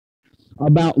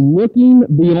about looking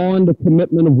beyond the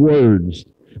commitment of words,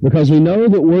 because we know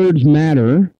that words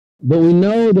matter, but we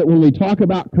know that when we talk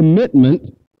about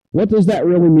commitment, what does that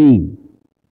really mean?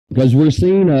 Because we're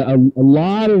seeing a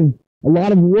lot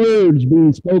of words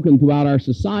being spoken throughout our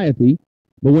society,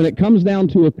 but when it comes down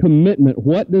to a commitment,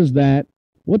 what does that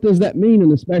mean,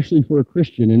 and especially for a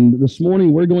Christian? And this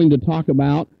morning we're going to talk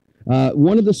about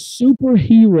one of the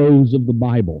superheroes of the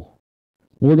Bible.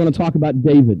 And we're going to talk about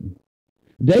David.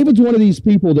 David's one of these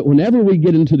people that whenever we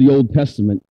get into the Old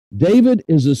Testament, David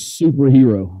is a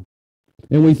superhero.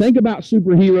 And we think about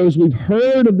superheroes, we've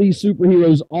heard of these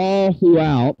superheroes all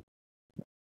throughout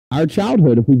our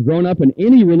childhood. If we've grown up in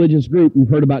any religious group, you've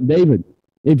heard about David.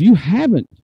 If you haven't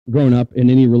grown up in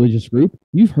any religious group,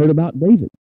 you've heard about David.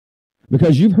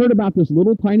 Because you've heard about this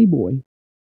little tiny boy.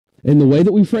 And the way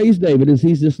that we phrase David is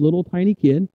he's this little tiny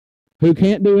kid who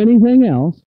can't do anything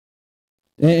else.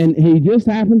 And he just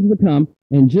happens to come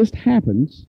and just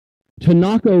happens to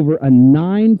knock over a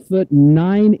 9-foot,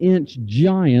 9-inch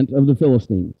giant of the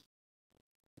Philistines.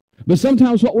 But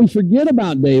sometimes what we forget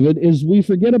about David is we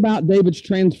forget about David's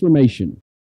transformation.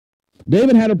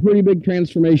 David had a pretty big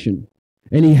transformation,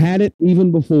 and he had it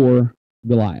even before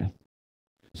Goliath.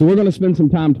 So we're going to spend some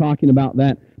time talking about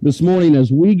that this morning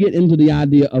as we get into the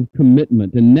idea of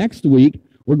commitment. And next week,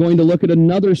 we're going to look at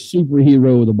another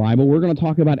superhero of the Bible. We're going to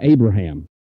talk about Abraham.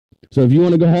 So if you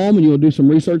want to go home and you want to do some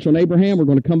research on Abraham, we're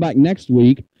going to come back next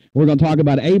week. We're going to talk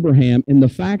about Abraham and the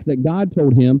fact that God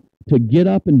told him to get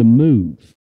up and to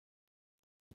move.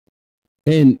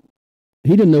 And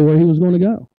he didn't know where he was going to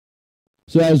go.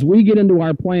 So as we get into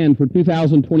our plan for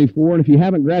 2024, and if you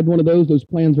haven't grabbed one of those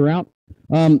plans are out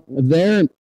there.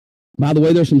 By the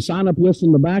way, there's some sign-up lists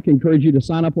in the back. I encourage you to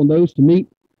sign up on those to meet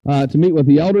with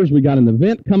the elders. We got an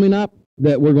event coming up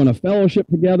that we're going to fellowship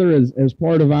together as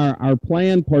part of our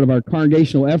plan, part of our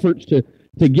congregational efforts to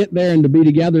get there and to be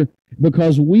together,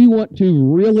 because we want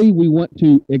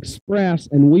to express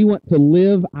and we want to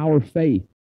live our faith.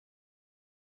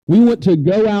 We want to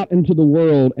go out into the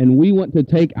world and we want to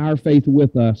take our faith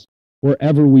with us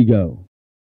wherever we go,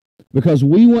 because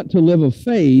we want to live a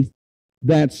faith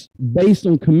that's based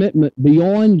on commitment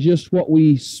beyond just what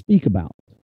we speak about.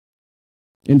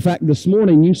 In fact, this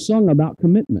morning you sung about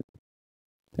commitment.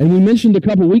 And we mentioned a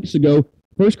couple weeks ago,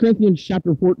 1 Corinthians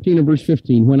chapter 14 and verse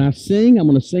 15. When I sing, I'm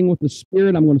going to sing with the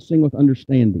Spirit. I'm going to sing with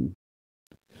understanding.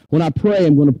 When I pray,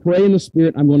 I'm going to pray in the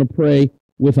Spirit. I'm going to pray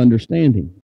with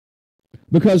understanding.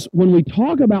 Because when we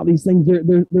talk about these things,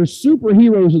 they're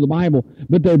superheroes of the Bible,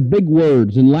 but they're big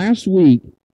words. And last week,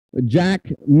 Jack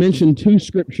mentioned two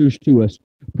scriptures to us.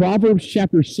 Proverbs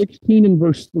chapter 16 and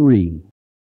verse 3.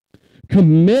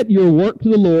 Commit your work to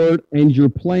the Lord and your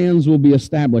plans will be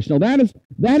established. Now that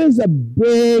is a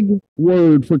big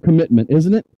word for commitment,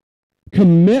 isn't it?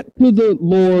 Commit to the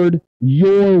Lord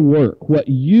your work, what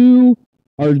you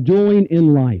are doing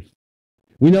in life.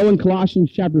 We know in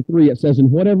Colossians chapter 3 it says, "In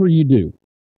whatever you do,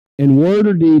 in word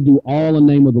or deed, do all in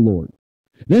the name of the Lord."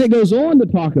 Then it goes on to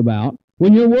talk about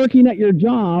when you're working at your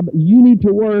job, you need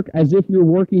to work as if you're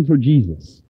working for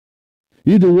Jesus.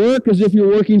 You need to work as if you're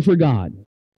working for God.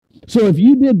 So if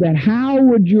you did that, how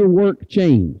would your work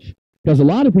change? Because a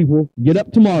lot of people get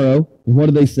up tomorrow, and what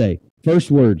do they say? First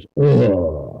words,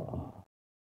 ugh.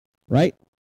 Right?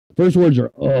 First words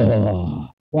are, ugh.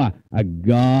 Why? I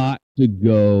got to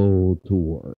go to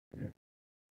work.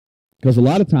 Because a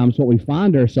lot of times what we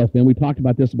find ourselves in, we talked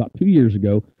about this about 2 years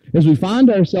ago, is we find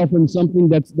ourselves in something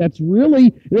that's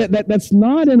really, that's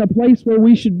not in a place where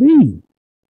we should be.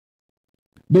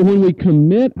 But when we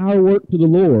commit our work to the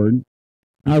Lord,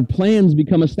 our plans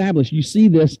become established. You see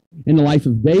this in the life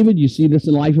of David. You see this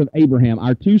in the life of Abraham,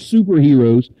 our two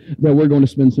superheroes that we're going to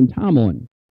spend some time on.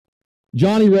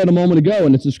 Johnny read a moment ago,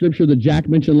 and it's a scripture that Jack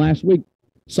mentioned last week,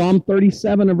 Psalm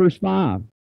 37 and verse 5.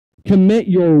 Commit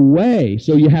your way.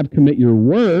 So you have commit your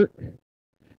work,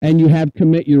 and you have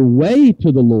commit your way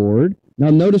to the Lord. Now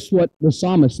notice what the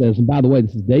psalmist says, and by the way,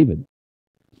 this is David.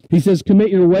 He says, commit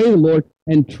your way to the Lord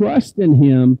and trust in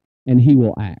him, and he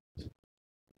will act.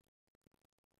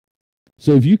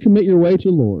 So if you commit your way to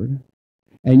the Lord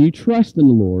and you trust in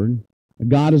the Lord,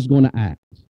 God is going to act.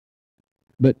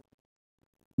 But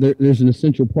there's an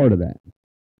essential part of that.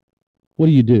 What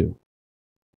do you do?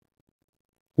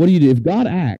 What do you do? If God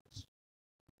acts,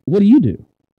 what do you do?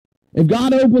 If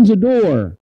God opens a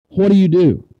door, what do you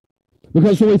do?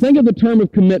 Because when we think of the term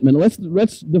of commitment,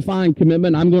 let's define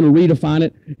commitment. I'm going to redefine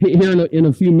it here in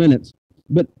a few minutes.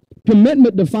 But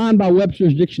commitment, defined by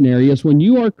Webster's Dictionary, is when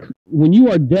you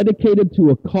are dedicated to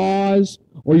a cause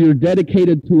or you're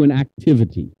dedicated to an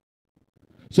activity.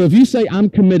 So if you say, I'm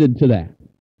committed to that,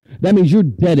 that means you're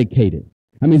dedicated.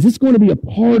 I mean, it's going to be a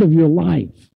part of your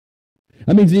life.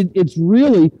 I mean, it's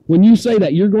really, when you say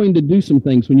that, you're going to do some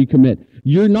things when you commit.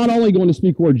 You're not only going to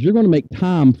speak words, you're going to make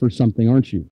time for something,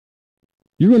 aren't you?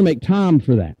 You're going to make time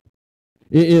for that.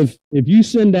 If you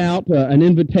send out an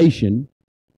invitation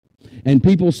and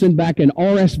people send back an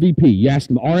RSVP, you ask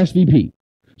them RSVP.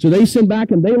 So they send back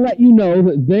and they let you know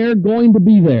that they're going to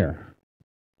be there.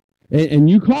 And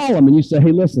you call them and you say,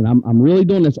 hey, listen, I'm really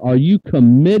doing this. Are you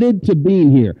committed to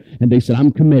being here? And they said,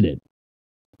 I'm committed.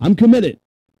 I'm committed.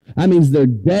 That means they're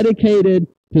dedicated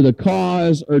to the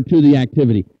cause or to the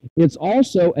activity. It's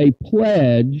also a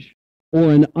pledge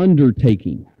or an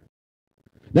undertaking.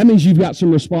 That means you've got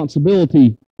some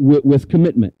responsibility with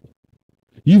commitment.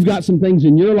 You've got some things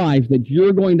in your life that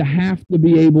you're going to have to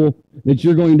be able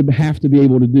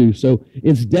to do. So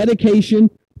it's dedication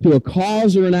to a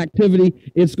cause or an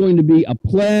activity. It's going to be a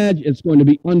pledge. It's going to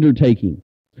be undertaking.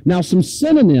 Now, some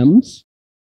synonyms,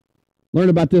 learned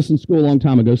about this in school a long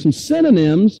time ago. Some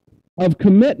synonyms of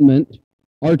commitment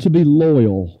are to be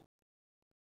loyal.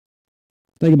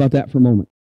 Think about that for a moment.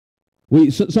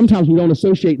 Sometimes we don't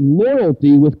associate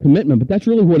loyalty with commitment, but that's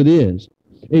really what it is.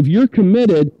 If you're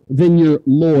committed, then you're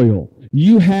loyal.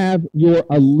 You have your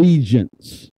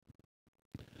allegiance.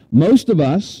 Most of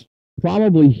us,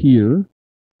 probably here,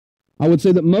 I would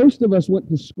say that most of us went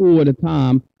to school at a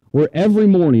time where every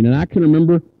morning, and I can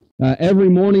remember every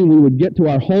morning we would get to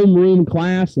our homeroom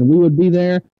class and we would be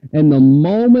there, and the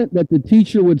moment that the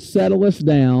teacher would settle us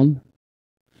down,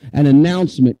 an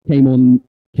announcement came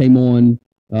on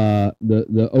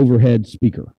the overhead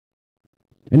speaker.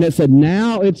 And it said,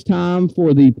 now it's time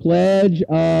for the Pledge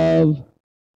of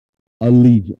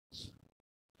Allegiance.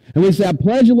 And we say, I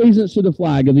pledge allegiance to the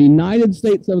flag of the United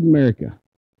States of America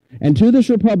and to this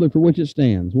republic for which it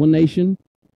stands, one nation,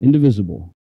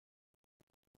 indivisible.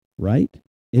 Right?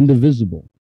 Indivisible.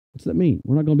 What's that mean?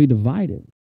 We're not going to be divided.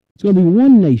 It's going to be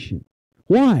one nation.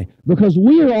 Why? Because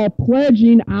we are all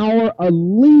pledging our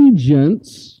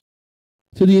allegiance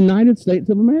to the United States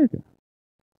of America.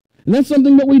 And that's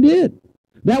something that we did.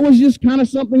 That was just kind of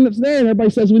something that's there, and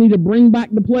everybody says we need to bring back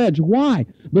the pledge. Why?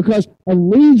 Because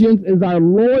allegiance is our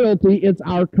loyalty, it's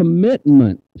our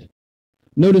commitment.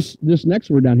 Notice this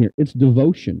next word down here. It's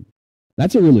devotion.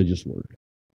 That's a religious word.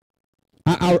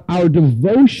 Our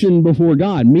devotion before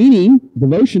God, meaning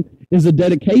devotion is a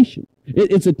dedication.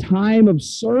 It's a time of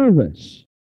service.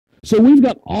 So we've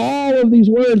got all of these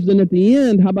words, and at the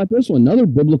end, how about this one? Another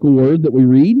biblical word that we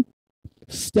read,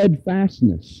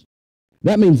 steadfastness.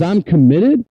 That means I'm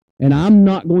committed and I'm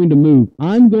not going to move.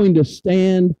 I'm going to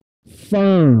stand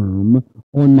firm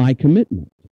on my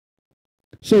commitment.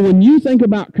 So when you think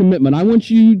about commitment, I want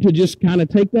you to just kind of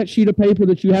take that sheet of paper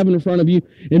that you have in front of you,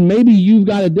 and maybe you've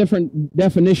got a different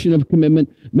definition of commitment.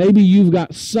 Maybe you've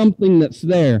got something that's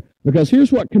there, because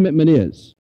here's what commitment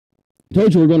is. I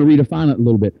told you we're going to redefine it a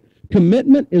little bit.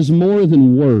 Commitment is more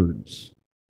than words.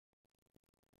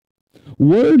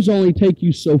 Words only take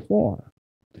you so far.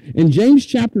 In James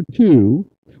chapter 2,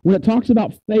 when it talks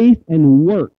about faith and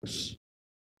works,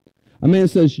 a man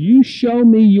says, you show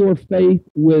me your faith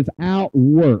without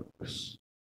works,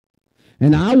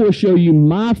 and I will show you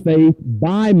my faith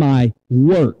by my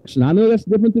works. And I know that's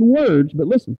different than words, but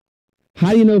listen,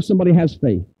 how do you know if somebody has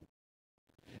faith?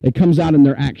 It comes out in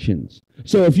their actions.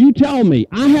 So if you tell me,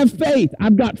 I have faith,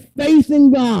 I've got faith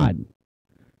in God,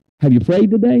 have you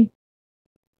prayed today?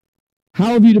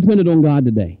 How have you depended on God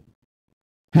today?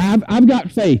 I've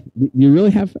got faith. Do you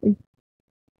really have faith?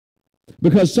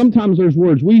 Because sometimes there's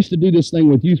words. We used to do this thing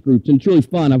with youth groups, and it's really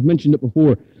fun. I've mentioned it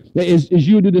before. Is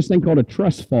you would do this thing called a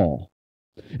trust fall.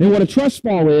 And what a trust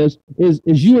fall is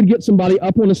you would get somebody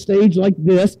up on a stage like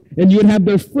this, and you would have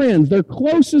their friends, their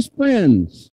closest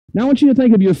friends. Now I want you to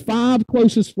think of your 5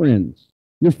 closest friends.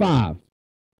 Your 5.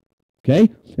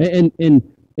 Okay?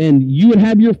 And you would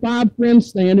have your 5 friends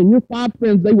stand, and your 5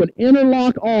 friends, they would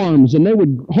interlock arms, and they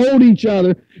would hold each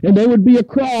other, and they would be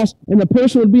across, and the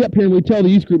person would be up here, and we'd tell the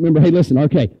youth group member, hey, listen,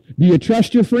 okay, do you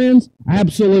trust your friends?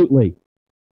 Absolutely.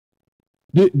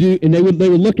 And they would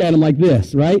look at them like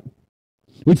this, right?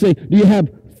 We'd say, do you have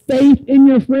faith in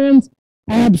your friends?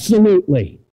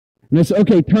 Absolutely. And they say,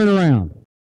 okay, turn around.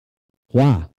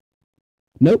 Why?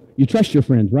 Nope, you trust your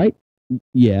friends, right?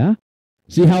 Yeah.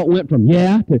 See how it went from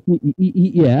yeah to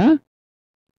yeah?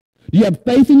 Do you have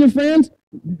faith in your friends?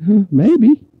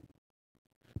 Maybe.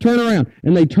 Turn around.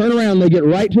 And they turn around, they get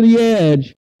right to the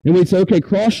edge, and we'd say, okay,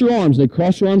 cross your arms. They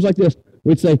cross your arms like this.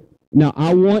 We'd say, now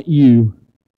I want you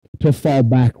to fall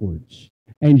backwards,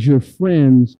 and your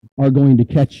friends are going to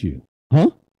catch you. Huh?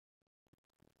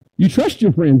 You trust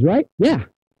your friends, right? Yeah.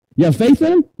 You have faith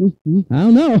in them? I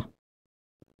don't know.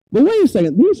 But wait a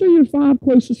second. These are your 5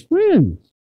 closest friends.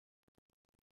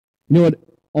 You know what?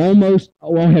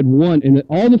 I had one, and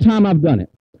all the time I've done it,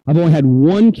 I've only had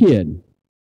one kid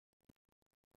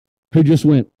who just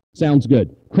went, sounds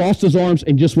good, crossed his arms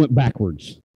and just went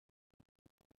backwards.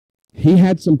 He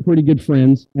had some pretty good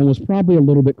friends and was probably a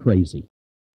little bit crazy.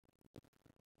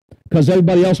 Because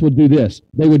everybody else would do this.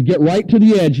 They would get right to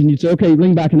the edge, and you'd say, okay,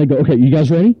 lean back, and they'd go, okay, you guys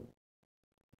ready?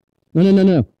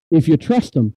 No. If you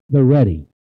trust them, they're ready.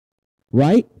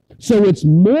 Right? So it's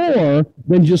more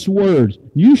than just words.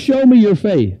 You show me your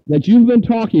faith that you've been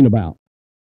talking about,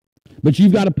 but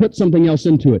you've got to put something else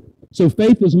into it. So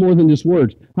faith is more than just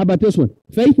words. How about this one?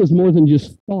 Faith is more than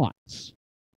just thoughts.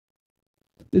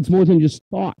 It's more than just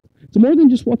thought. It's more than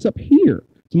just what's up here.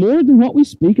 It's more than what we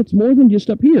speak. It's more than just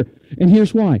up here. And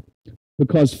here's why.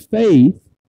 Because faith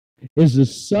is the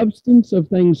substance of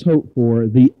things hoped for,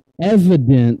 the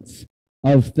evidence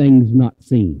of things not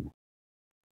seen.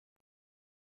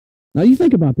 Now you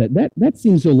think about that. That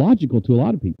seems illogical to a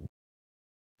lot of people.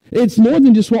 It's more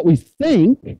than just what we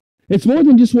think. It's more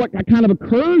than just what kind of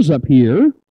occurs up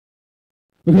here.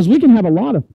 Because we can have a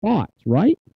lot of thoughts,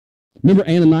 right? Remember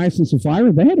Ananias and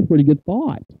Sapphira? They had a pretty good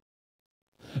thought.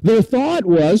 Their thought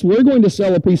was, we're going to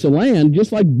sell a piece of land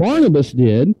just like Barnabas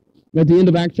did at the end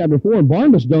of Acts chapter 4. And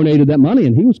Barnabas donated that money,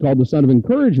 and he was called the son of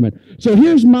encouragement. So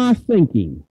here's my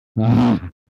thinking.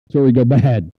 That's where we go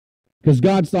bad. Because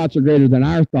God's thoughts are greater than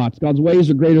our thoughts. God's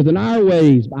ways are greater than our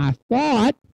ways. I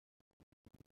thought,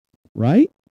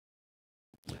 right?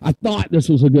 I thought this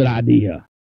was a good idea.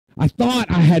 I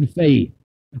thought I had faith.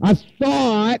 I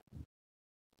thought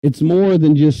it's more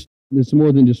than just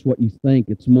what you think.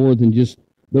 It's more than just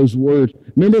those words.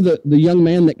 Remember the young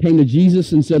man that came to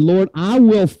Jesus and said, Lord, I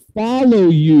will follow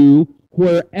you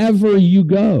wherever you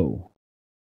go.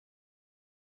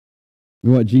 You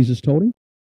know what Jesus told him?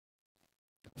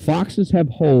 Foxes have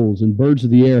holes and birds of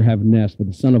the air have nests, but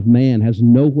the Son of Man has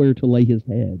nowhere to lay his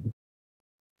head.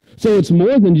 So it's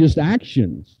more than just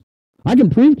actions. I can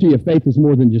prove to you faith is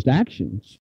more than just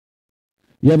actions.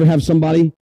 You ever have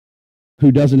somebody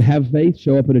who doesn't have faith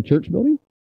show up at a church building?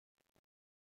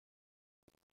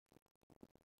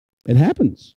 It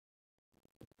happens.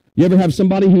 You ever have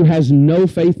somebody who has no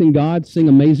faith in God sing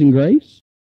Amazing Grace?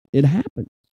 It happens.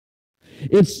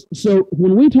 So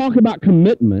when we talk about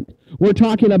commitment, we're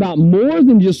talking about more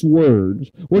than just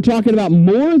words. We're talking about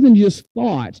more than just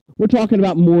thoughts. We're talking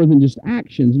about more than just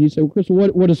actions. And you say, well, Chris,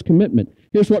 what is commitment?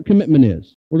 Here's what commitment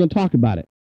is. We're going to talk about it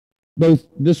both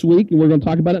this week, and we're going to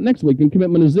talk about it next week. And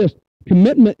commitment is this.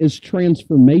 Commitment is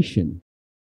transformation.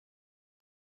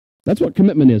 That's what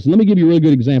commitment is. And let me give you a really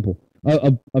good example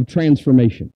of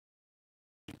transformation.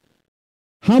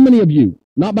 How many of you,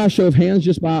 not by a show of hands,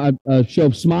 just by a show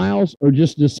of smiles or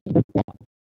just simple thought,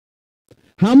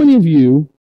 how many of you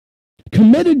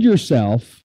committed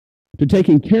yourself to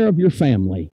taking care of your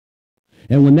family,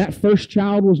 and when that first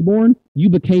child was born, you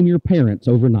became your parents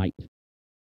overnight?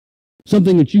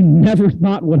 Something that you never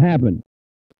thought would happen.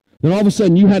 Then all of a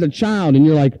sudden you had a child and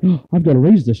you're like, oh, I've got to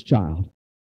raise this child.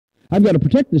 I've got to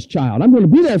protect this child. I'm going to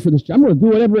be there for this child. I'm going to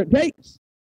do whatever it takes.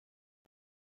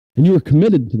 And you were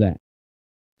committed to that.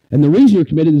 And the reason you're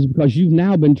committed is because you've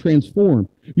now been transformed.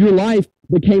 Your life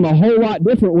became a whole lot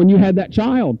different when you had that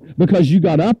child, because you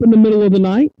got up in the middle of the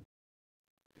night.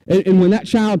 And when that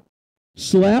child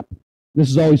slept, this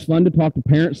is always fun to talk to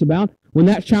parents about, when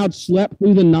that child slept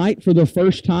through the night for the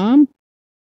first time,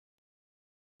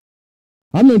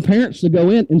 I've known parents to go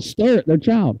in and stare at their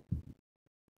child.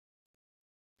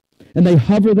 And they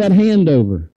hover that hand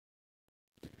over.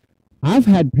 I've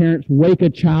had parents wake a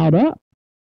child up.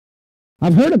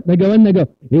 I've heard it. They go in, they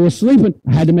go, he was sleeping.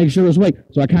 I had to make sure he was awake.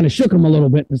 So I kind of shook him a little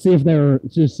bit to see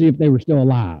if they were still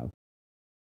alive.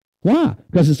 Why?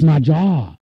 Because it's my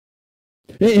job.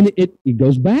 And it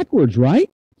goes backwards, right?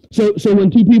 So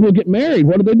when two people get married,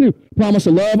 what do? Promise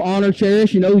to love, honor,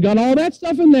 cherish. You got all that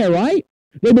stuff in there, right?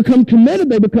 They become committed.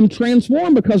 They become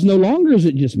transformed, because no longer is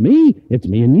it just me. It's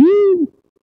me and you.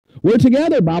 We're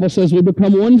together. The Bible says we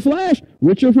become one flesh,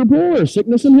 richer for poor,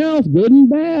 sickness and health, good and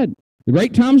bad, the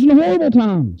great times and the horrible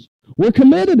times. We're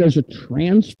committed. There's a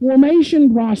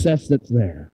transformation process that's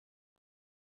there.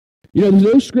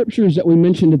 Those scriptures that we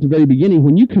mentioned at the very beginning,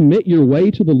 when you commit your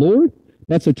way to the Lord,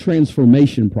 that's a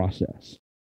transformation process.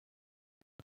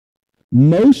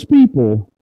 Most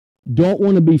people don't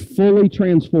want to be fully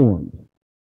transformed.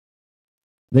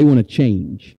 They want to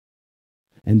change.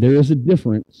 And there is a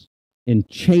difference in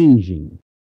changing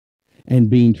and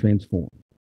being transformed.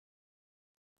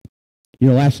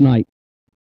 Last night,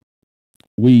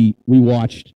 we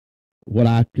watched what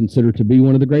I consider to be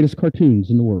one of the greatest cartoons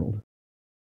in the world.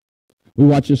 We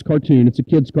watched this cartoon. It's a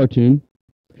kid's cartoon,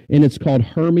 and it's called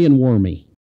Hermie and Wormy.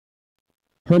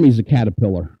 Hermie's a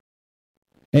caterpillar.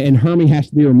 And Hermie has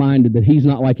to be reminded that he's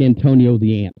not like Antonio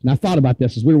the ant. And I thought about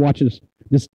this as we were watching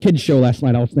this kids show last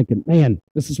night. I was thinking, man,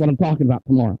 this is what I'm talking about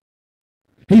tomorrow.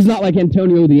 He's not like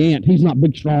Antonio the ant. He's not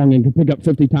big, strong, and can pick up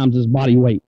 50 times his body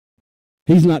weight.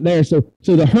 He's not there. So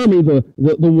the Hermie, the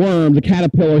worm, the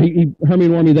caterpillar, Hermie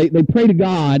and Wormy, they pray to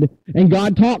God, and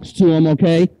God talks to them,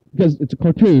 okay, because it's a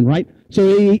cartoon, right?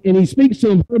 So he speaks to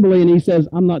them verbally, and he says,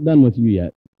 I'm not done with you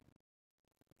yet.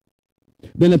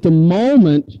 Then at the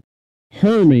moment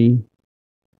Hermie,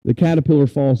 the caterpillar,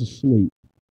 falls asleep,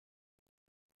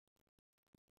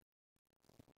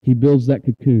 he builds that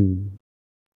cocoon.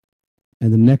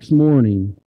 And the next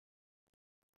morning,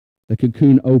 the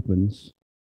cocoon opens,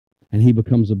 and he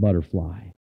becomes a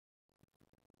butterfly.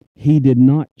 He did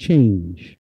not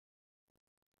change.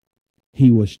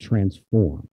 He was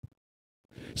transformed.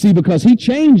 See, because he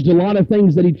changed a lot of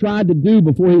things that he tried to do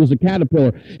before he was a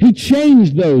caterpillar. He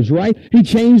changed those, right? He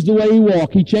changed the way he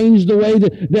walked. He changed the way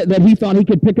that he thought he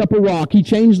could pick up a rock. He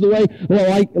changed the way,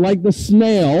 like the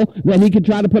snail, that he could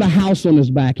try to put a house on his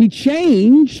back. He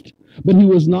changed, but he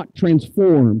was not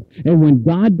transformed. And when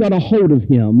God got a hold of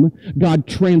him, God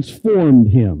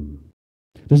transformed him.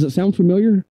 Does it sound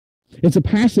familiar? It's a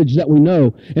passage that we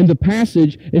know, and the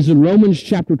passage is in Romans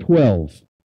chapter 12.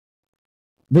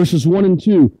 Verses 1 and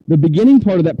 2, the beginning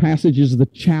part of that passage is the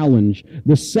challenge.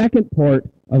 The second part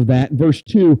of that, verse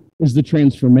 2, is the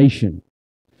transformation.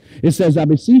 It says, I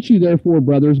beseech you, therefore,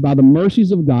 brothers, by the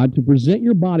mercies of God, to present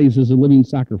your bodies as a living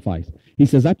sacrifice. He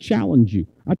says, I challenge you.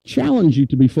 I challenge you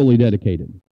to be fully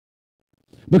dedicated.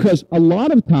 Because a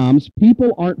lot of times,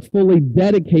 people aren't fully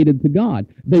dedicated to God.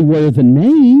 They wear the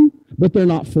name, but they're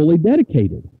not fully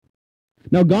dedicated.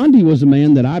 Now, Gandhi was a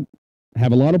man that I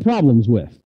have a lot of problems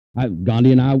with.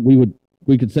 Gandhi and I,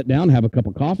 we could sit down, have a cup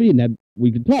of coffee, and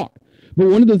we could talk. But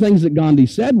one of the things that Gandhi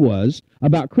said was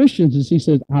about Christians is he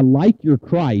says, I like your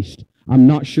Christ. I'm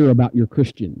not sure about your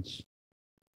Christians.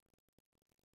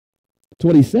 That's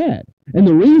what he said. And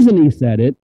the reason he said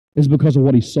it is because of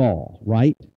what he saw,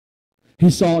 right? He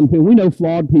saw, and we know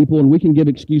flawed people, and we can give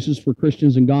excuses for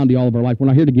Christians and Gandhi all of our life. We're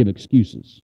not here to give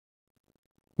excuses.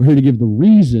 We're here to give the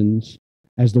reasons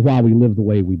as to why we live the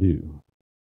way we do.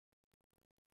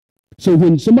 So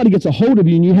when somebody gets a hold of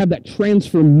you and you have that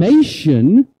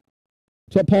transformation,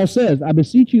 that's what Paul says. I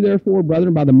beseech you, therefore,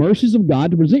 brethren, by the mercies of God,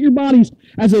 to present your bodies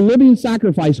as a living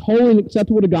sacrifice, holy and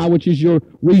acceptable to God, which is your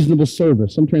reasonable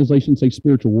service. Some translations say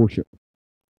spiritual worship.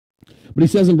 But he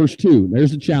says in verse 2,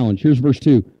 there's the challenge. Here's verse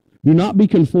 2. Do not be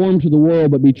conformed to the world,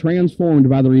 but be transformed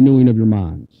by the renewing of your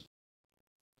minds.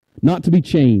 Not to be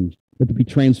changed, but to be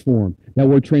transformed. That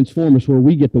word transform is where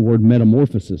we get the word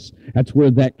metamorphosis. That's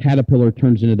where that caterpillar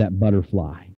turns into that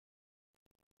butterfly.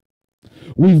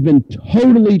 We've been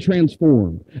totally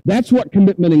transformed. That's what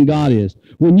commitment in God is.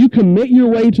 When you commit your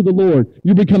way to the Lord,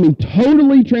 you're becoming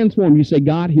totally transformed. You say,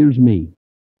 God, here's me.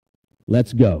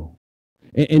 Let's go.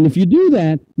 And if you do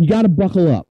that, you got to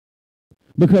buckle up.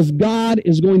 Because God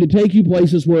is going to take you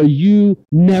places where you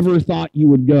never thought you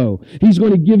would go. He's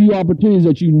going to give you opportunities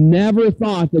that you never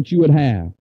thought that you would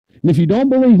have. And if you don't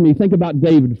believe me, think about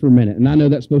David for a minute. And I know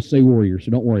that's supposed to say warrior,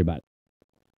 so don't worry about it.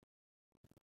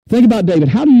 Think about David.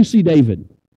 How do you see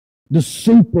David? The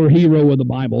superhero of the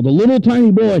Bible, the little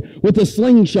tiny boy with the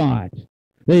slingshot.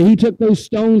 He took those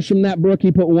stones from that brook,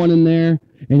 he put one in there,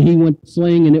 and he went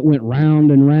sling, and it went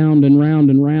round and round and round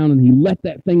and round, and he let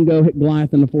that thing go, hit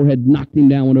Goliath in the forehead, knocked him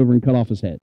down, went over and cut off his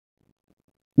head.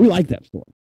 We like that story.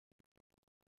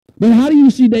 But how do you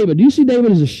see David? Do you see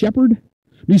David as a shepherd?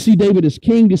 Do you see David as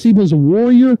king? Do you see him as a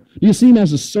warrior? Do you see him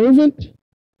as a servant?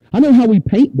 I know how we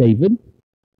paint David.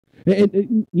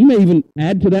 You may even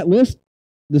add to that list.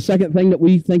 The second thing that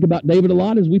we think about David a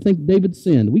lot is we think David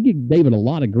sinned. We give David a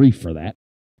lot of grief for that.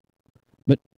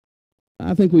 But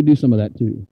I think we do some of that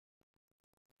too.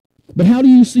 But how do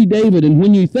you see David? And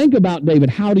when you think about David,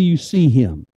 how do you see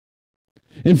him?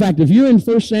 In fact, if you're in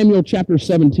 1 Samuel chapter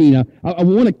 17, I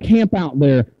want to camp out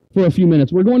there for a few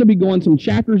minutes. We're going to be going some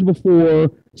chapters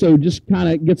before, so just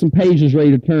kind of get some pages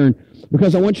ready to turn,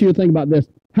 because I want you to think about this.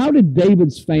 How did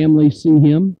David's family see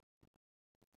him?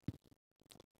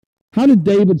 How did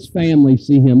David's family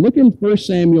see him? Look in 1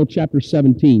 Samuel chapter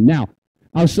 17. Now,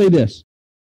 I'll say this.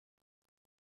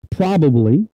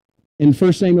 Probably in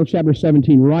 1 Samuel chapter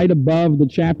 17, right above the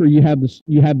chapter, you have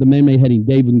the man-made heading,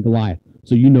 David and Goliath.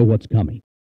 So you know what's coming.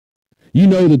 You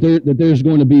know that there's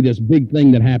going to be this big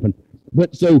thing that happened.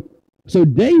 But so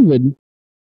David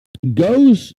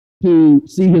goes to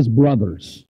see his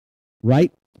brothers,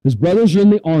 right? His brothers are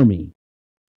in the army.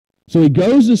 So he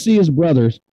goes to see his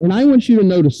brothers, and I want you to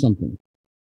notice something.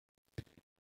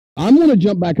 I'm going to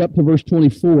jump back up to verse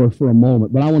 24 for a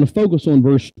moment, but I want to focus on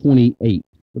verse 28.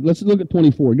 But let's look at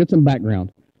 24. Get some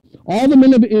background. All the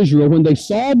men of Israel, when they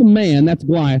saw the man, that's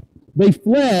Goliath, they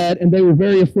fled and they were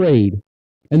very afraid.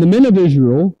 And the men of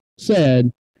Israel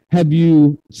said, have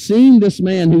you seen this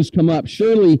man who's come up?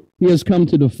 Surely he has come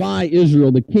to defy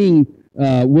Israel. The king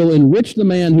will enrich the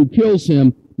man who kills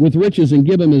him with riches and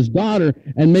give him his daughter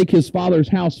and make his father's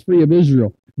house free of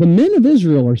Israel. The men of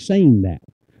Israel are saying that.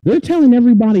 They're telling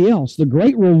everybody else the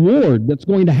great reward that's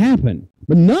going to happen,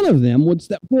 but none of them would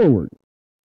step forward.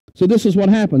 So this is what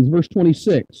happens, verse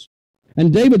 26.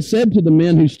 And David said to the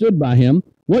men who stood by him,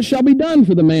 what shall be done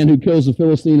for the man who kills the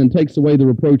Philistine and takes away the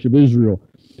reproach of Israel?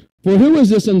 For who is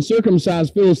this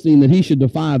uncircumcised Philistine that he should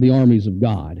defy the armies of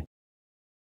God?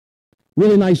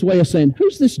 Really nice way of saying,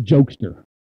 who's this jokester?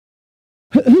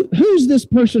 Who's this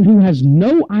person who has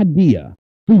no idea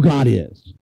who God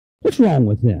is? What's wrong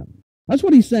with them? That's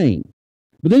what he's saying.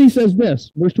 But then he says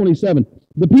this, verse 27,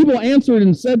 the people answered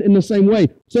and said in the same way,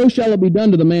 so shall it be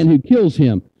done to the man who kills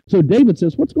him. So David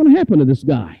says, what's going to happen to this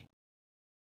guy?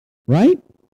 Right?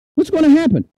 What's going to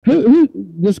happen?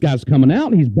 This guy's coming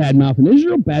out. He's bad-mouthing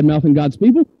Israel, bad-mouthing God's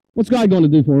people. What's God going to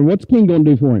do for him? What's the king going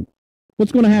to do for him?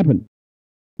 What's going to happen?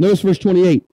 Notice verse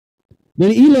 28.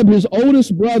 Then Eliab, his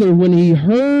oldest brother, when he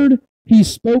heard, he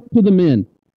spoke to the men.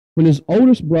 When his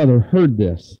oldest brother heard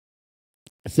this,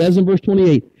 it says in verse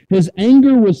 28, his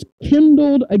anger was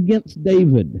kindled against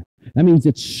David. That means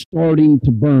it's starting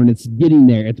to burn. It's getting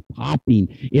there. It's popping.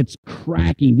 It's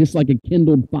cracking, just like a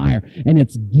kindled fire. And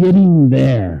it's getting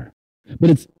there. But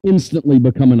it's instantly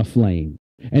becoming a flame.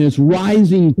 And it's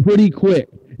rising pretty quick.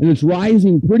 And it's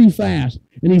rising pretty fast.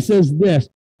 And he says this,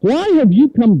 why have you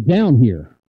come down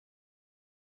here?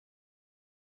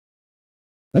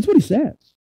 That's what he says.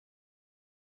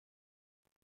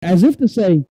 As if to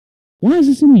say, why is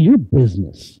this any of your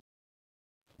business?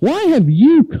 Why have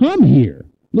you come here?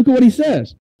 Look at what he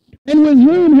says. And with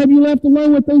whom have you left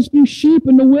alone with those few sheep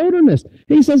in the wilderness?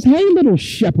 He says, hey, little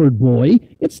shepherd boy,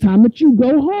 it's time that you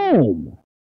go home.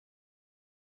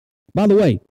 By the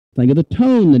way, think of the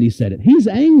tone that he said it. He's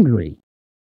angry.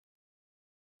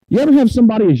 You ever have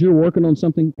somebody, as you're working on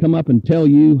something, come up and tell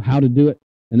you how to do it,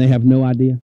 and they have no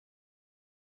idea?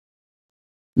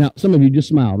 Now, some of you just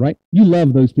smiled, right? You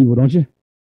love those people, don't you?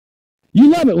 You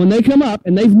love it when they come up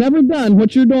and they've never done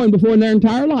what you're doing before in their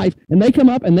entire life, and they come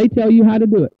up and they tell you how to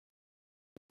do it.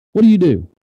 What do?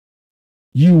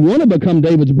 You want to become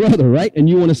David's brother, right? And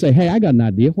you want to say, hey, I got an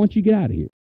idea. Why don't you get out of here?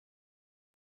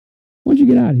 Why don't you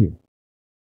get out of here?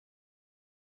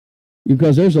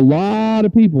 Because there's a lot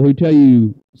of people who tell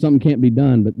you something can't be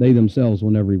done, but they themselves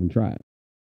will never even try it.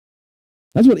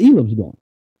 That's what Eliab's doing.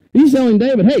 He's telling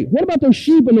David, hey, what about those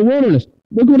sheep in the wilderness?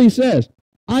 Look what he says.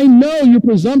 I know your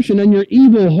presumption and your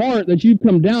evil heart that you've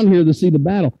come down here to see the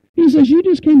battle. He says, you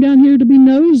just came down here to be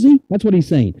nosy. That's what he's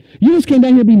saying. You just came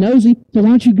down here to be nosy, so why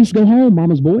don't you just go home,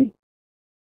 mama's boy?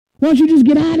 Why don't you just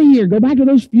get out of here? Go back to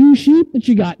those few sheep that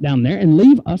you got down there and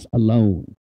leave us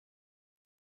alone.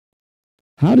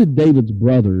 How did David's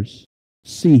brothers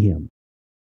see him?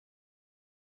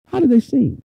 How did they see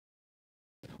him?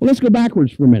 Well, let's go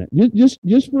backwards for a minute.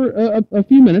 Just for a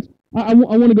few minutes, I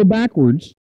want to go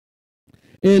backwards.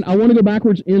 And I want to go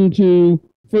backwards into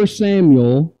 1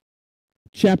 Samuel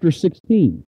chapter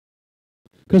 16.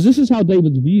 Because this is how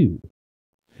David's viewed.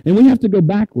 And we have to go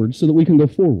backwards so that we can go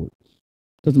forward.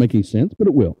 Doesn't make any sense, but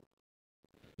it will.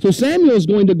 So Samuel is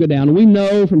going to go down, and we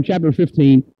know from chapter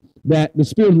 15 that the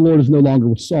Spirit of the Lord is no longer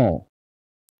with Saul.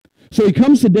 So he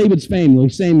comes to David's family,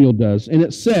 Samuel does, and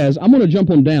it says, I'm going to jump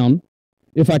on down,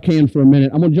 if I can for a minute.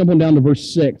 I'm going to jump on down to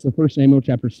verse 6 of 1 Samuel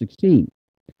chapter 16.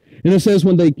 And it says,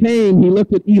 when they came, he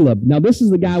looked at Eliab. Now, this is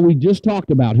the guy we just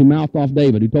talked about who mouthed off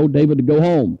David, who told David to go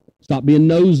home. Stop being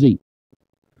nosy.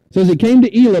 It says he came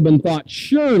to Eliab and thought,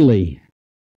 surely,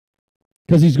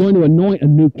 because he's going to anoint a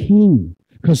new king,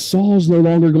 because Saul's no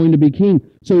longer going to be king.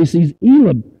 So he sees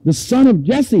Eliab, the son of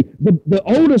Jesse, the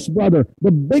oldest brother,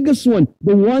 the biggest one,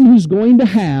 the one who's going to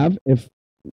have, if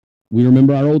we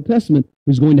remember our Old Testament,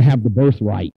 who's going to have the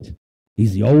birthright.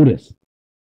 He's the oldest.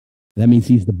 That means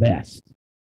he's the best.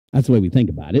 That's the way we think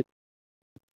about it.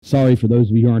 Sorry for those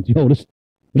of you who aren't the oldest,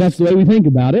 but that's the way we think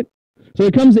about it. So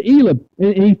he comes to Eliab,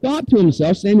 and he thought to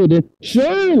himself, Samuel did,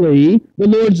 surely the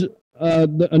Lord's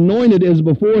the anointed is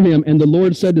before him. And the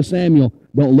Lord said to Samuel,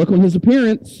 don't look on his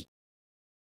appearance.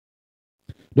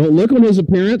 Don't look on his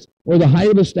appearance or the height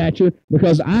of his stature,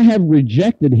 because I have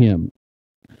rejected him.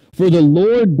 For the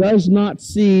Lord does not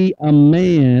see a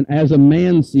man as a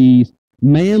man sees.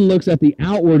 Man looks at the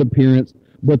outward appearance,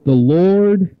 but the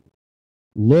Lord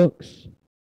looks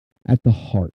at the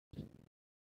heart.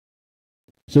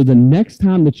 So the next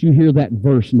time that you hear that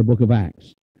verse in the book of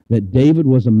Acts, that David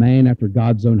was a man after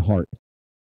God's own heart,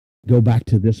 Go back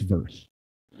to this verse.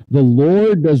 The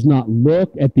Lord does not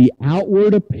look at the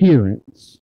outward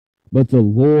appearance, but the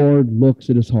Lord looks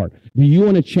at his heart. Do you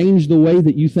want to change the way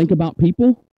that you think about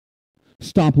people?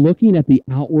 Stop looking at the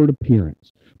outward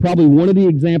appearance. Probably one of the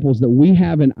examples that we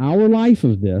have in our life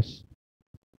of this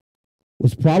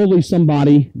was probably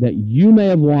somebody that you may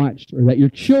have watched or that your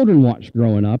children watched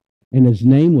growing up, and his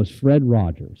name was Fred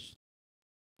Rogers.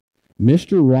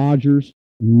 Mr. Rogers'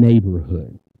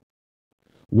 Neighborhood.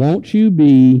 Won't you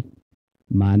be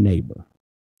my neighbor?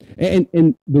 And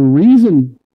the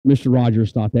reason Mr.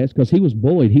 Rogers thought that is because he was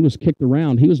bullied. He was kicked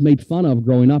around. He was made fun of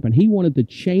growing up, and he wanted to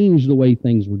change the way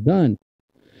things were done.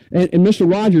 And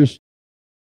Mr. Rogers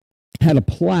had a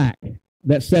plaque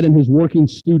that sat in his working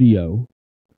studio,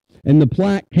 and the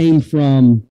plaque came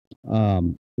from a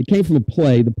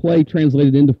play. The play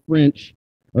translated into French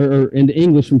or into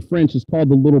English from French is called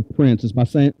The Little Prince. It's by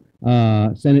Saint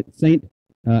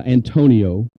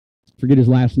Antonio. Forget his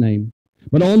last name.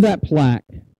 But on that plaque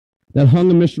that hung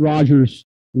in Mr. Rogers'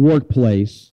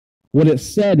 workplace, what it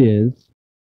said is,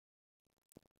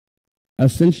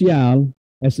 Essential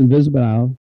es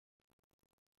invisible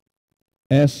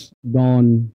es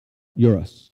don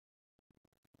Eurus.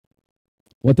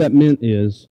 What that meant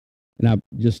is, and I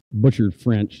just butchered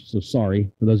French, so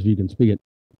sorry for those of you who can speak it.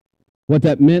 What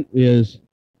that meant is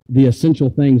the essential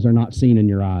things are not seen in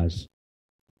your eyes.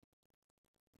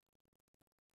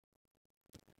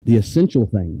 The essential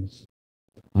things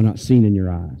are not seen in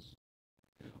your eyes.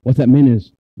 What that meant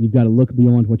is you've got to look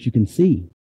beyond what you can see,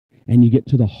 and you get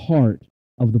to the heart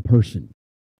of the person.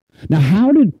 Now,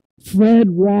 how did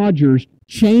Fred Rogers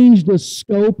change the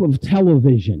scope of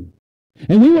television?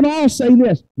 And we would all say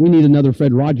this: we need another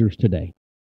Fred Rogers today.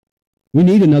 We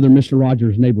need another Mr.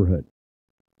 Rogers' Neighborhood.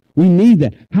 We need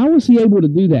that. How was he able to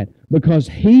do that? Because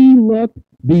he looked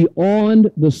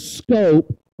beyond the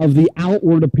scope of the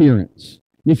outward appearance.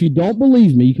 And if you don't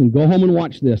believe me, you can go home and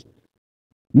watch this.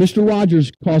 Mr.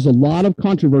 Rogers caused a lot of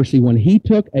controversy when he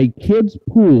took a kid's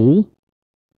pool.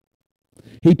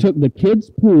 He took the kid's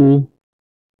pool,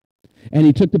 and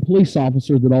he took the police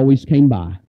officer that always came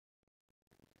by.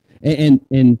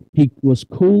 And he was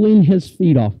cooling his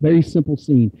feet off. Very simple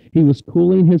scene. He was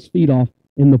cooling his feet off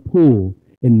in the pool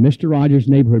in Mr. Rogers'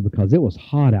 Neighborhood because it was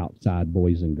hot outside,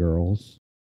 boys and girls.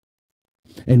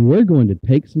 And we're going to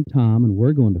take some time and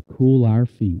we're going to cool our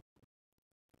feet.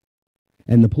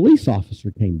 And the police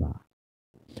officer came by.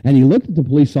 And he looked at the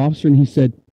police officer and he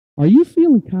said, "Are you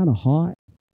feeling kind of hot?"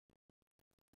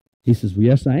 He says, "Well,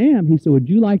 yes, I am." He said, "Would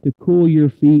you like to cool your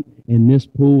feet in this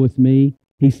pool with me?"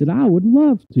 He said, "I would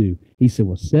love to." He said,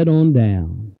 "Well, sit on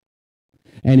down."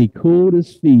 And he cooled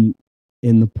his feet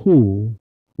in the pool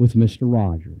with Mr.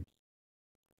 Rogers.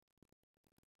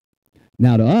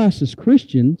 Now, to us as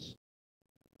Christians,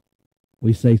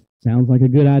 we say, sounds like a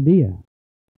good idea.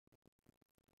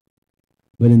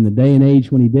 But in the day and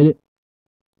age when he did it,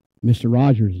 Mr.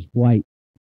 Rogers is white.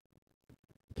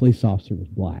 The police officer was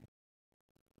black.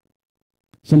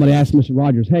 Somebody asked Mr.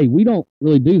 Rogers, "Hey, we don't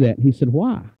really do that." He said,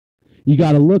 "Why? You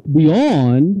got to look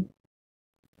beyond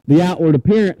the outward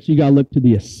appearance. You got to look to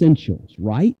the essentials,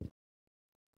 right?"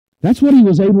 That's what he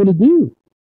was able to do.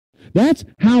 That's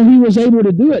how he was able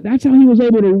to do it. That's how he was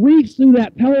able to reach through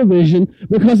that television,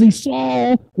 because he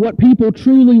saw what people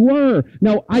truly were.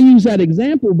 Now, I use that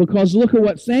example because look at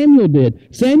what Samuel did.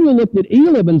 Samuel looked at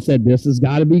Eliab and said, "This has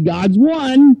got to be God's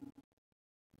one."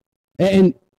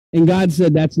 And God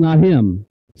said, "That's not him.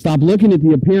 Stop looking at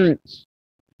the appearance."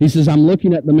 He says, "I'm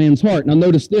looking at the man's heart." Now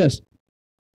notice this,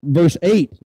 verse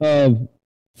 8 of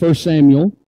 1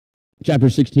 Samuel chapter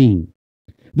 16.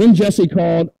 Then Jesse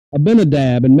called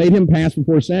Abinadab and made him pass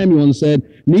before Samuel and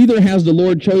said, "Neither has the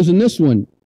Lord chosen this one."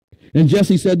 And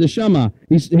Jesse said to Shammah,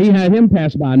 he had him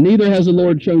pass by, "Neither has the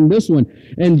Lord chosen this one."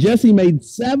 And Jesse made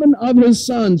 7 of his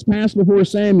sons pass before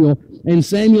Samuel, and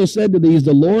Samuel said to these,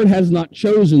 "The Lord has not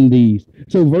chosen these."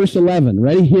 So verse 11,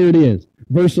 ready? Here it is.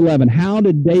 Verse 11, how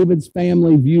did David's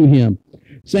family view him?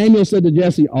 Samuel said to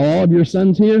Jesse, "Are all of your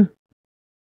sons here?"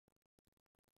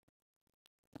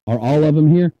 Are all of them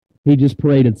here? He just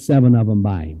paraded 7 of them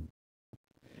by him.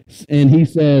 And he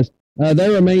says,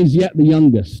 "There remains yet the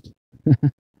youngest." I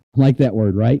like that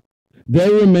word, right?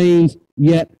 There remains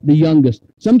yet the youngest.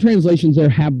 Some translations there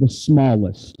have the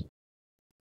smallest.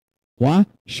 Why?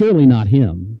 Surely not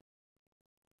him.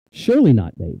 Surely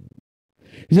not David.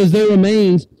 He says, "There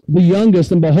remains the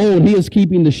youngest, and behold, he is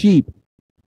keeping the sheep."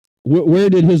 Where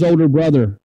did his older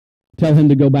brother tell him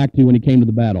to go back to when he came to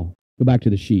the battle? Go back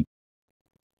to the sheep.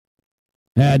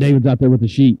 David's out there with the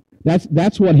sheep.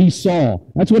 That's what he saw.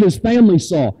 That's what his family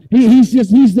saw. He's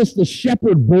just the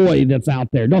shepherd boy that's out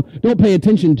there. Don't pay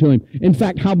attention to him. In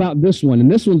fact, how about this one?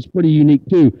 And this one's pretty unique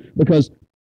too, because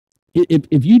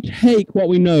if you take what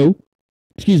we know,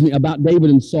 about David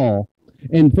and Saul,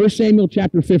 in 1 Samuel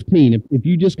chapter 15, if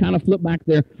you just kind of flip back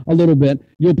there a little bit,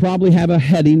 you'll probably have a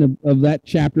heading of that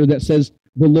chapter that says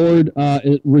the Lord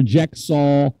rejects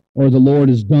Saul, or the Lord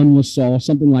is done with Saul,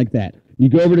 something like that. You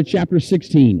go over to chapter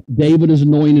 16, David is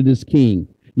anointed as king.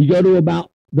 You go to about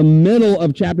the middle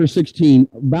of chapter 16,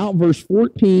 about verse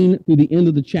 14 through the end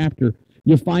of the chapter,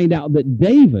 you find out that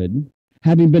David,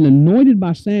 having been anointed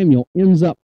by Samuel, ends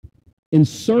up in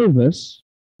service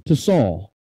to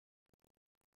Saul,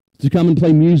 to come and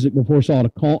play music before Saul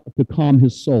to calm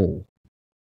his soul.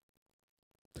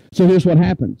 So here's what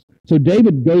happens. So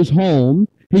David goes home.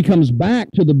 He comes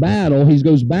back to the battle. He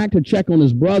goes back to check on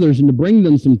his brothers and to bring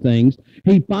them some things.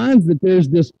 He finds that there's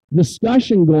this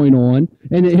discussion going on,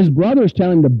 and his brothers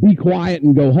tell him to be quiet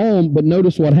and go home. But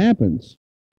notice what happens.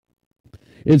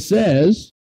 It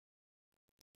says,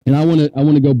 and I want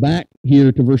to go back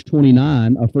here to verse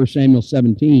 29 of 1 Samuel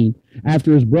 17.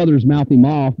 After his brothers mouth him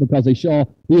off because they saw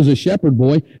he was a shepherd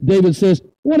boy, David says,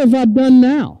 "What have I done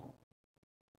now?"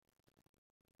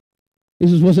 He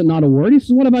says, "Was it not a word?" He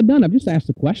says, "What have I done? I've just asked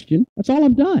a question. That's all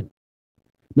I've done."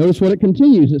 Notice what it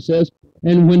continues. It says,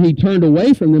 "And when he turned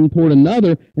away from them toward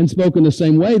another and spoke in the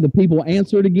same way, the people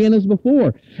answered again as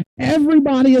before."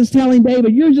 Everybody is telling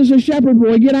David, "You're just a shepherd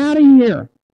boy. Get out of here.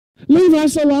 Leave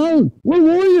us alone. We're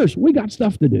warriors. We got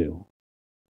stuff to do."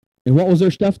 And what was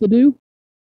their stuff to do?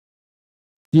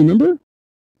 Do you remember?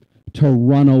 To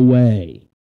run away.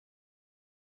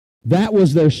 That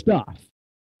was their stuff.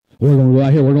 We're going to go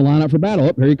out here. We're going to line up for battle.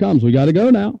 Oh, here he comes. We got to go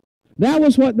now. That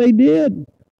was what they did.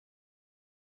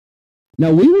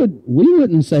 Now, we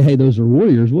wouldn't say, "Hey, those are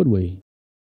warriors," would we?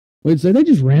 We'd say they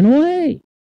just ran away.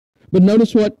 But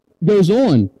notice what goes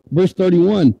on. Verse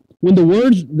 31. When the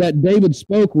words that David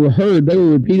spoke were heard, they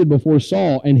were repeated before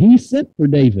Saul, and he sent for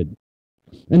David.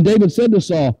 And David said to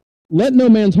Saul, "Let no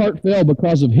man's heart fail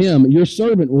because of him. Your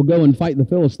servant will go and fight the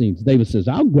Philistines." David says,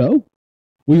 "I'll go."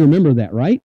 We remember that,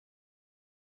 right?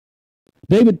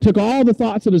 David took all the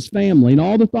thoughts of his family and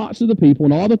all the thoughts of the people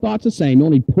and all the thoughts of Samuel,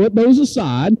 and he put those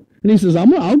aside, and he says,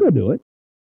 I'll go do it.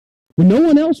 But no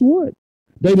one else would.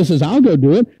 David says, "I'll go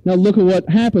do it." Now look at what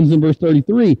happens in verse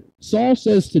 33. Saul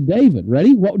says to David,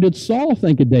 ready? What did Saul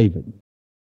think of David?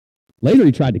 Later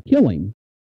he tried to kill him.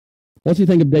 What's he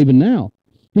think of David now?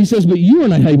 He says, "But you are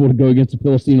not able to go against the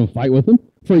Philistine and fight with him,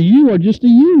 for you are just a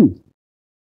youth."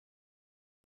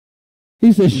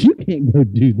 He says, "You can't go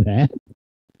do that.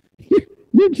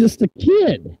 You're just a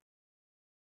kid."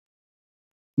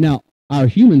 Now, our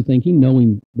human thinking,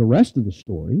 knowing the rest of the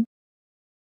story,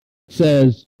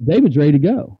 says David's ready to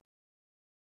go.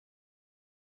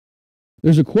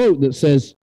 There's a quote that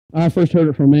says, I first heard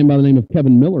it from a man by the name of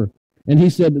Kevin Miller, and he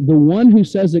said, "The one who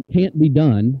says it can't be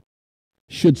done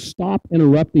should stop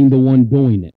interrupting the one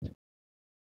doing it." It's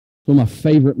one of my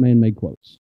favorite man-made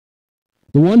quotes.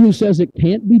 The one who says it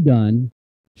can't be done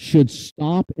should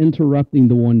stop interrupting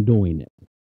the one doing it.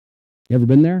 You ever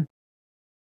been there?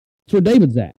 That's where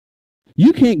David's at.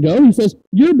 You can't go. He says,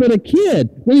 "You're but a kid."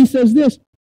 Then he says this,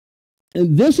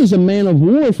 "And this is a man of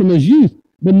war from his youth."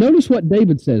 But notice what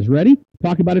David says. Ready?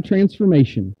 Talk about a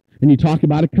transformation, and you talk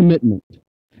about a commitment.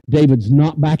 David's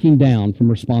not backing down from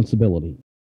responsibility.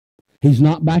 He's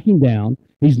not backing down.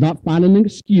 He's not finding an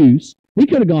excuse. He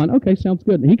could have gone, "Okay, sounds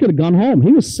good." He could have gone home.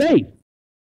 He was safe,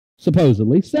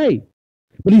 supposedly safe.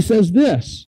 But he says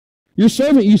this, "Your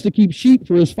servant used to keep sheep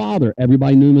for his father."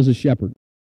 Everybody knew him as a shepherd.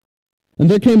 "And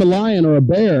there came a lion or a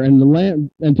bear and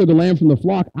took a lamb from the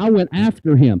flock. I went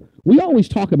after him." We always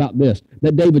talk about this,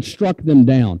 that David struck them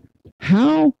down.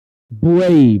 How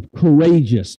brave,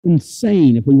 courageous,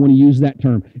 insane, if we want to use that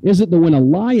term, is it that when a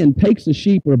lion takes a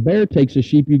sheep or a bear takes a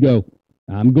sheep, you go,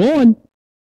 "I'm going"?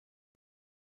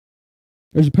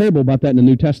 There's a parable about that in the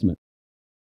New Testament.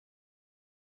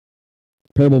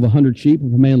 Parable of 100 sheep.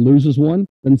 If a man loses one,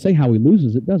 doesn't say how he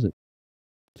loses it, does it?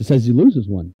 It says he loses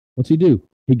one. What's he do?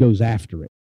 He goes after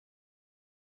it.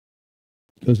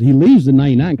 Because he leaves the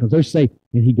 99 because they're safe,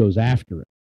 and he goes after it.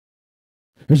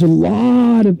 There's a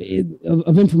lot of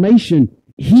information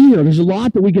here. There's a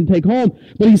lot that we can take home.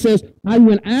 But he says, "I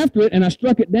went after it, and I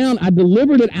struck it down. I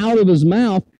delivered it out of his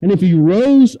mouth, and if he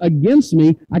rose against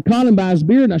me, I caught him by his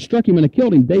beard, and I struck him, and I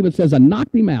killed him." David says, "I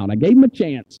knocked him out. I gave him a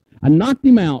chance. I knocked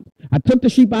him out. I took the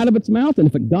sheep out of its mouth, and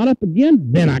if it got up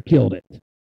again, then I killed it."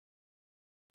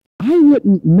 I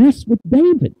wouldn't mess with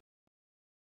David.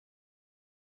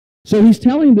 So he's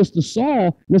telling this to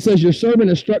Saul, and it says, your servant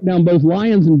has struck down both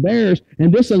lions and bears,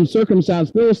 and this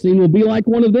uncircumcised Philistine will be like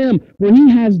one of them, for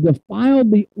he has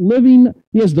defiled the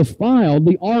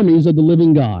armies of the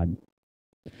living God.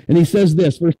 And he says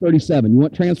this, verse 37, you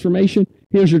want transformation?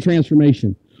 Here's your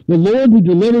transformation. The Lord who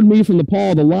delivered me from the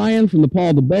paw of the lion, from the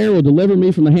paw of the bear, will deliver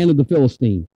me from the hand of the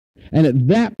Philistine. And at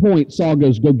that point, Saul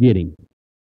goes, go get him.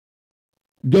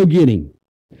 Go get him.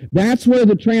 That's where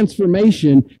the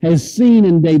transformation has seen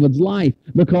in David's life,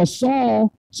 because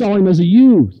Saul saw him as a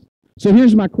youth. So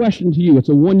here's my question to you. It's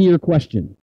a one-year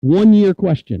question. One-year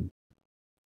question.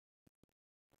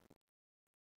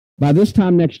 By this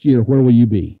time next year, where will you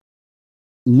be?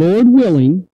 Lord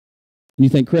willing, you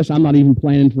think, Chris, I'm not even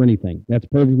planning for anything. That's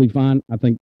perfectly fine. I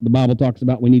think the Bible talks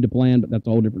about we need to plan, but that's a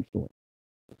whole different story.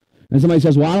 And somebody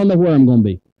says, well, I don't know where I'm going to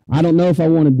be. I don't know if I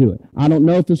want to do it. I don't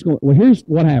know if it's going to... Well, here's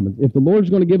what happens. If the Lord's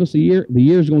going to give us a year, the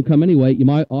year's going to come anyway. You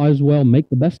might as well make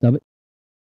the best of it.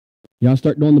 You ought to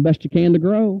start doing the best you can to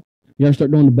grow. You ought to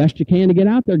start doing the best you can to get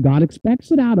out there. God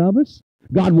expects it out of us.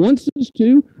 God wants us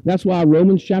to. That's why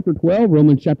Romans chapter 12,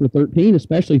 Romans chapter 13,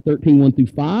 especially 13, 1 through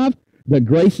 5, that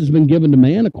grace has been given to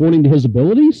man according to his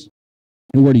abilities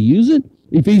and where to use it.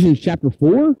 Ephesians chapter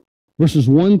 4, verses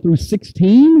 1 through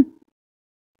 16,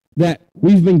 that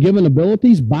we've been given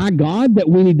abilities by God that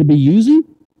we need to be using.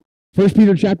 1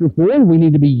 Peter chapter 4, we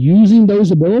need to be using those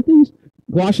abilities.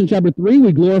 Colossians chapter 3,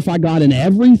 we glorify God in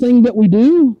everything that we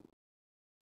do.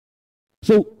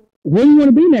 So where do you want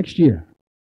to be next year?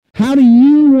 How do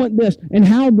you want this? And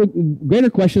the greater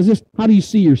question is this, how do you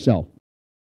see yourself?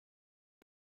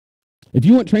 If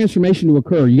you want transformation to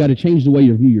occur, you got to change the way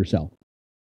you view yourself.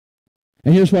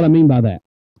 And here's what I mean by that.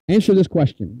 Answer this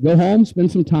question. Go home,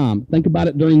 spend some time. Think about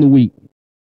it during the week.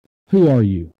 Who are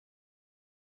you?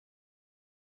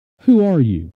 Who are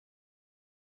you?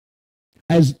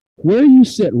 As where you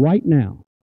sit right now,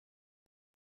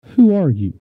 who are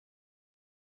you?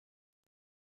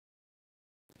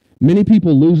 Many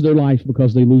people lose their life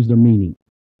because they lose their meaning.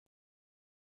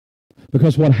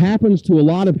 Because what happens to a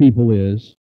lot of people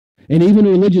is, and even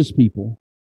religious people,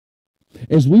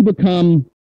 is we become,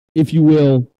 if you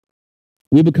will,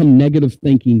 we become negative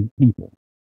thinking people.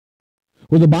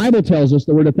 Where the Bible tells us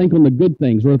that we're to think on the good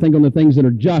things, we're to think on the things that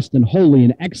are just and holy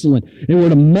and excellent, and we're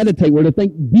to meditate, we're to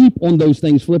think deep on those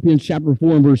things, Philippians chapter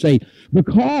 4 and verse 8,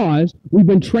 because we've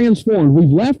been transformed. We've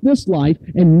left this life,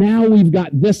 and now we've got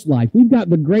this life. We've got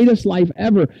the greatest life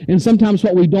ever, and sometimes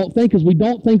what we don't think is we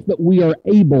don't think that we are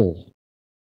able.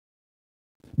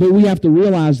 But we have to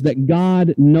realize that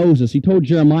God knows us. He told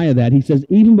Jeremiah that. He says,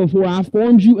 even before I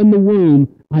formed you in the womb,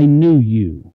 I knew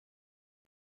you.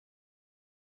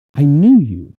 I knew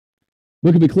you.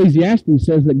 Book of Ecclesiastes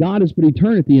says that God has put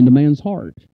eternity into man's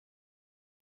heart.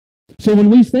 So when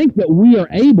we think that we are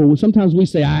able, sometimes we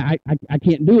say, I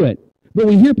can't do it. But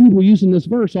we hear people using this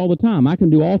verse all the time. I can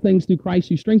do all things through Christ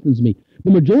who strengthens me.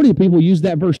 The majority of people use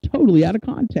that verse totally out of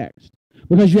context.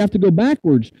 Because you have to go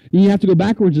backwards. And you have to go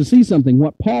backwards to see something.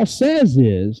 What Paul says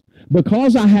is,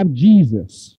 because I have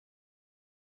Jesus,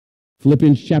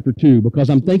 Philippians chapter 2, because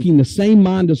I'm thinking the same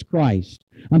mind as Christ.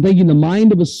 I'm thinking the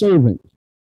mind of a servant.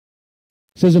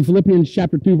 It says in Philippians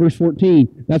chapter 2, verse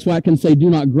 14, that's why I can say, do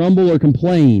not grumble or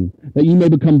complain, that you may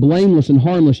become blameless and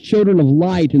harmless, children of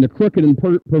light in the crooked and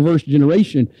perverse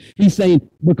generation. He's saying,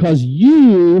 because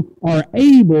you are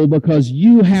able, because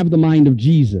you have the mind of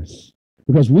Jesus.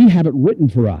 Because we have it written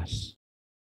for us.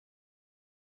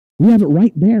 We have it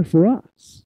right there for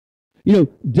us. You know,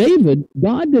 David,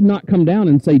 God did not come down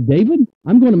and say, David,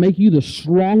 I'm going to make you the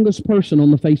strongest person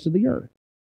on the face of the earth.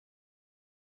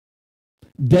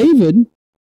 David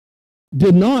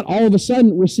did not all of a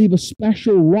sudden receive a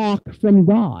special rock from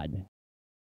God.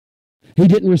 He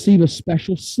didn't receive a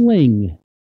special sling.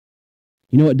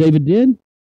 You know what David did?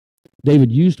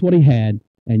 David used what he had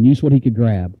and used what he could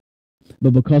grab.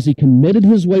 But because he committed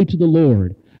his way to the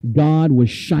Lord, God was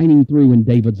shining through in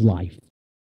David's life.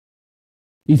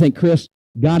 You think, Chris,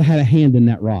 God had a hand in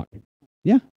that rock?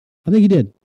 Yeah, I think he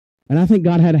did. And I think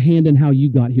God had a hand in how you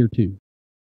got here too.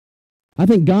 I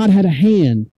think God had a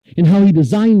hand in how he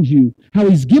designed you, how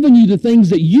he's given you the things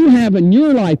that you have in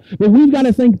your life. But we've got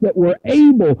to think that we're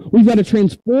able. We've got to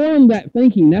transform that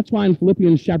thinking. That's why in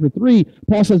Philippians chapter 3,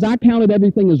 Paul says, I counted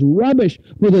everything as rubbish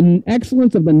for the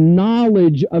excellence of the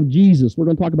knowledge of Jesus. We're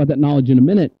going to talk about that knowledge in a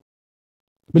minute.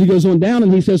 But he goes on down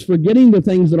and he says, forgetting the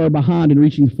things that are behind and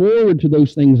reaching forward to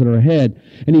those things that are ahead.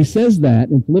 And he says that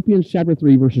in Philippians chapter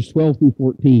 3, verses 12 through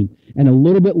 14. And a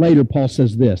little bit later, Paul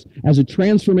says this, as a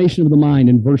transformation of the mind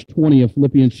in verse 20 of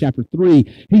Philippians chapter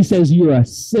 3, he says, you're a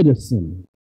citizen.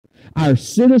 Our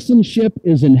citizenship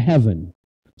is in heaven.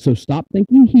 So stop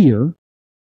thinking here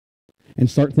and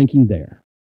start thinking there.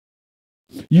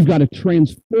 You've got to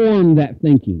transform that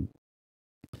thinking.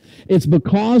 It's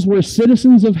because we're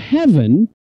citizens of heaven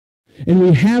and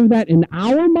we have that in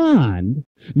our mind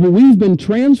that we've been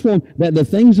transformed, that the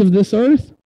things of this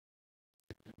earth,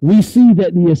 we see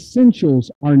that the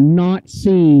essentials are not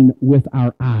seen with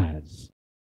our eyes.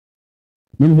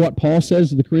 Remember what Paul says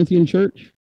to the Corinthian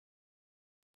church?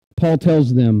 Paul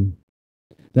tells them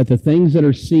that the things that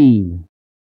are seen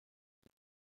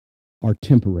are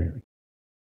temporary.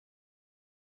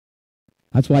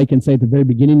 That's why he can say at the very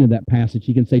beginning of that passage,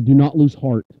 he can say, do not lose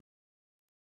heart.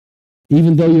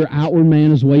 Even though your outward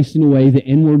man is wasting away, the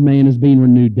inward man is being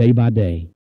renewed day by day.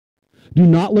 Do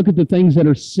not look at the things that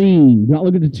are seen. Do not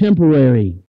look at the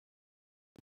temporary.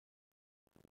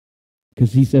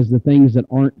 Because he says the things that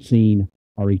aren't seen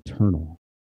are eternal.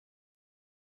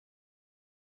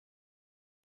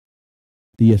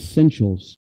 The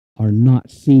essentials are not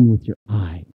seen with your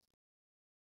eyes.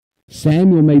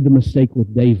 Samuel made the mistake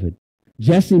with David.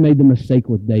 Jesse made the mistake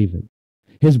with David.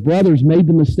 His brothers made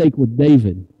the mistake with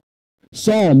David.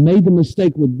 Saul made the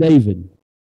mistake with David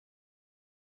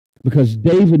because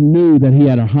David knew that he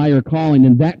had a higher calling,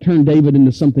 and that turned David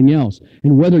into something else.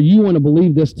 And whether you want to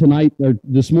believe this tonight or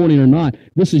this morning or not,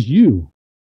 this is you.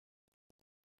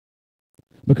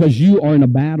 Because you are in a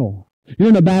battle. You're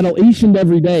in a battle each and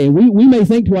every day. We may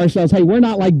think to ourselves, hey, we're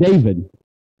not like David.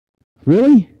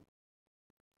 Really?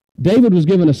 David was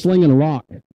given a sling and a rock.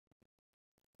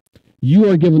 You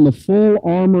are given the full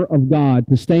armor of God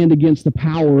to stand against the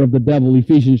power of the devil,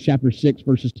 Ephesians chapter 6,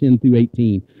 verses 10 through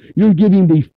 18. You're giving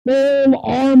the full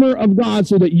armor of God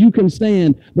so that you can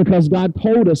stand, because God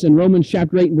told us in Romans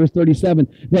chapter 8 and verse 37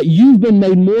 that you've been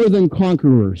made more than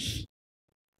conquerors.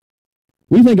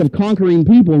 We think of conquering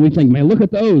people and we think, man, look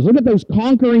at those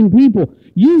conquering people.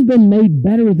 You've been made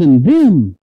better than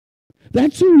them.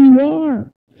 That's who you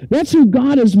are. That's who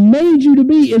God has made you to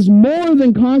be, is more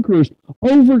than conquerors,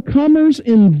 overcomers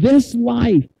in this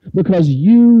life, because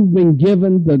you've been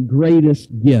given the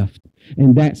greatest gift,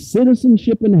 and that's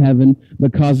citizenship in heaven,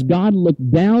 because God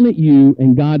looked down at you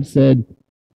and God said,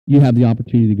 you have the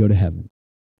opportunity to go to heaven.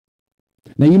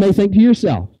 Now you may think to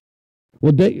yourself,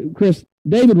 well, Chris,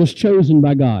 David was chosen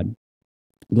by God.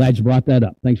 Glad you brought that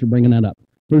up. Thanks for bringing that up.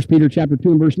 1 Peter chapter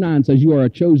 2 and verse 9 says, you are a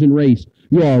chosen race.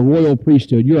 You are a royal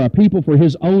priesthood. You are a people for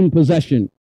his own possession.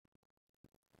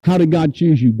 How did God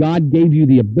choose you? God gave you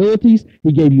the abilities.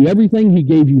 He gave you everything. He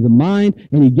gave you the mind,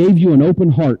 and he gave you an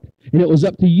open heart. And it was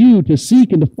up to you to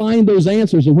seek and to find those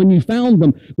answers. And when you found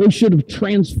them, they should have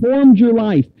transformed your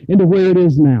life into where it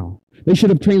is now. They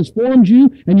should have transformed you,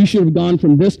 and you should have gone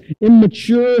from this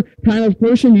immature kind of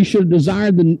person. You should have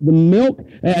desired the milk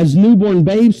as newborn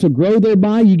babes to grow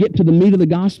thereby. You get to the meat of the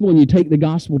gospel, and you take the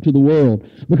gospel to the world.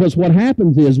 Because what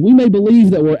happens is we may believe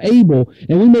that we're able,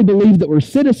 and we may believe that we're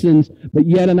citizens, but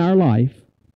yet in our life,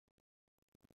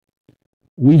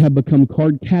 we have become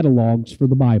card catalogs for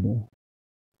the Bible.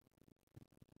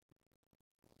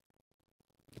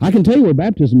 I can tell you where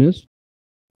baptism is.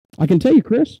 I can tell you,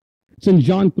 Chris. It's in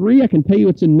John 3. I can tell you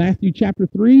it's in Matthew chapter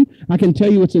 3. I can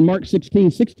tell you it's in Mark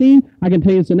 16:16. I can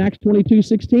tell you it's in Acts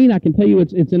 22:16. I can tell you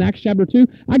it's in Acts chapter 2.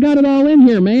 I got it all in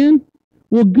here, man.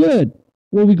 Well, good.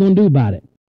 What are we going to do about it?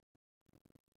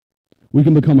 We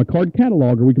can become a card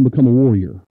catalog, or we can become a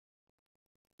warrior.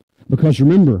 Because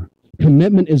remember,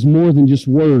 commitment is more than just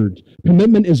words.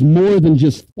 Commitment is more than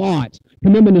just thoughts.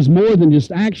 Commitment is more than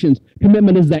just actions.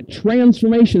 Commitment is that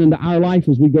transformation into our life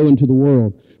as we go into the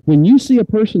world. When you see a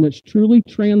person that's truly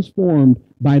transformed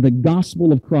by the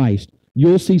gospel of Christ,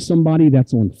 you'll see somebody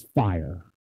that's on fire.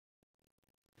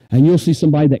 And you'll see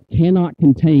somebody that cannot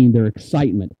contain their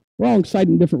excitement. We're all excited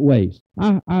in different ways.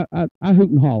 I hoot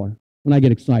and holler when I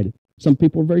get excited. Some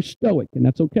people are very stoic, and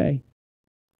that's okay.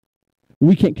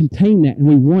 We can't contain that, and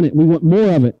we want it. We want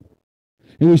more of it.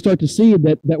 And we start to see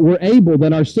that we're able,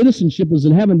 that our citizenship is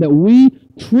in heaven, that we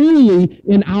truly,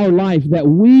 in our life, that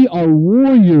we are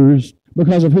warriors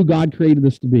because of who God created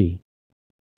us to be.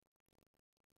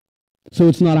 So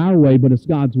it's not our way, but it's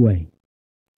God's way.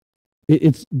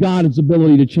 It's God's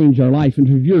ability to change our life. And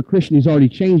if you're a Christian, he's already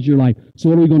changed your life. So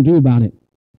what are we going to do about it?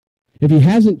 If he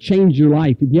hasn't changed your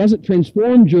life, if he hasn't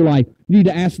transformed your life, you need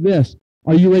to ask this: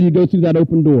 are you ready to go through that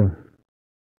open door?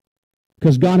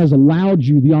 Because God has allowed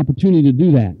you the opportunity to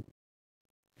do that.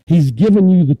 He's given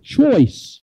you the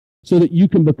choice so that you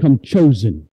can become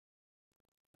chosen.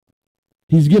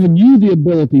 He's given you the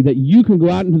ability that you can go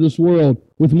out into this world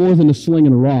with more than a sling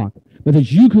and a rock, but that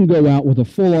you can go out with a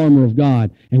full armor of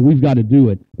God, and we've got to do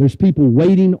it. There's people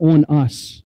waiting on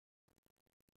us.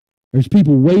 There's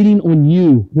people waiting on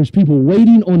you. There's people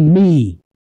waiting on me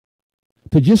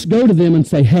to just go to them and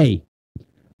say, hey,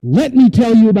 Let me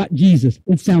tell you about Jesus.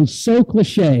 It sounds so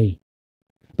cliche,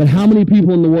 but how many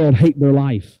people in the world hate their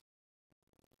life?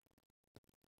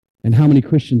 And how many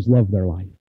Christians love their life?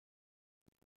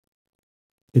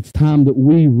 It's time that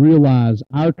we realize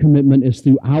our commitment is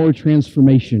through our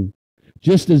transformation.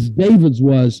 Just as David's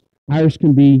was, ours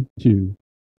can be too.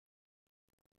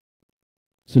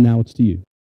 So now it's to you.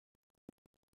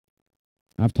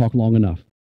 I've talked long enough,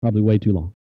 probably way too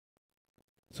long.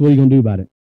 So what are you going to do about it?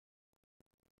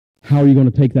 How are you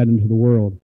going to take that into the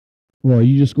world? Or are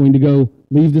you just going to go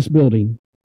leave this building,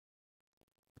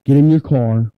 get in your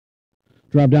car,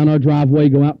 drive down our driveway,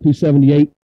 go out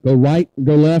 278, go right,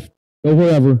 go left, go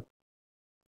wherever.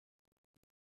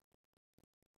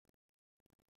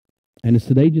 And is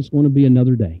today just going to be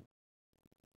another day?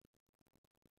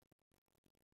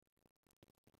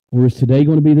 Or is today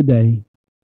going to be the day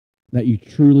that you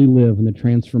truly live in the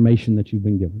transformation that you've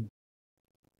been given?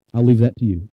 I'll leave that to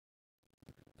you.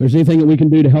 If there's anything that we can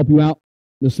do to help you out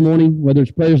this morning, whether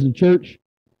it's prayers at the church,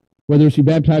 whether it's you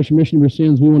baptize your mission of your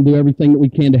sins, we want to do everything that we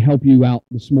can to help you out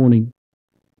this morning.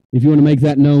 If you want to make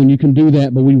that known, you can do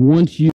that, but we want you